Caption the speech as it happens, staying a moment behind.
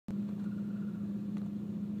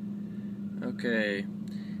Okay,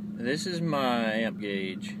 this is my amp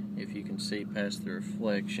gauge, if you can see past the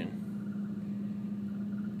reflection.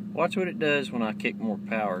 Watch what it does when I kick more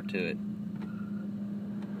power to it.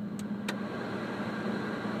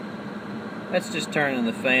 That's just turning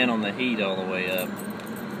the fan on the heat all the way up.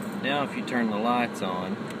 Now if you turn the lights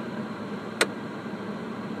on,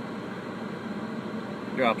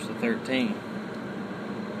 it drops to 13.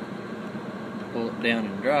 Pull it down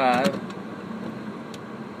and drive,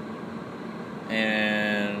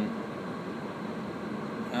 and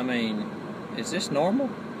I mean, is this normal?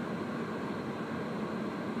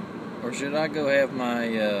 Or should I go have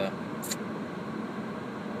my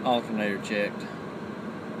alternator checked?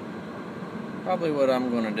 Probably what I'm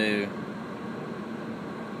going to do.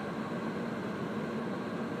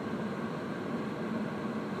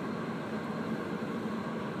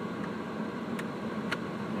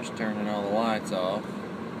 Just turning all the lights off.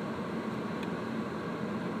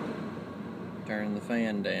 Turning the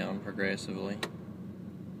fan down progressively.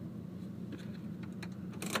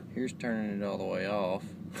 Here's turning it all the way off.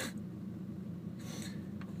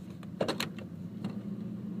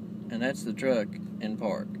 And that's the truck in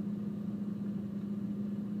park.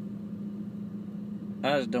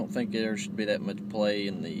 I just don't think there should be that much play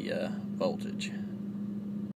in the voltage.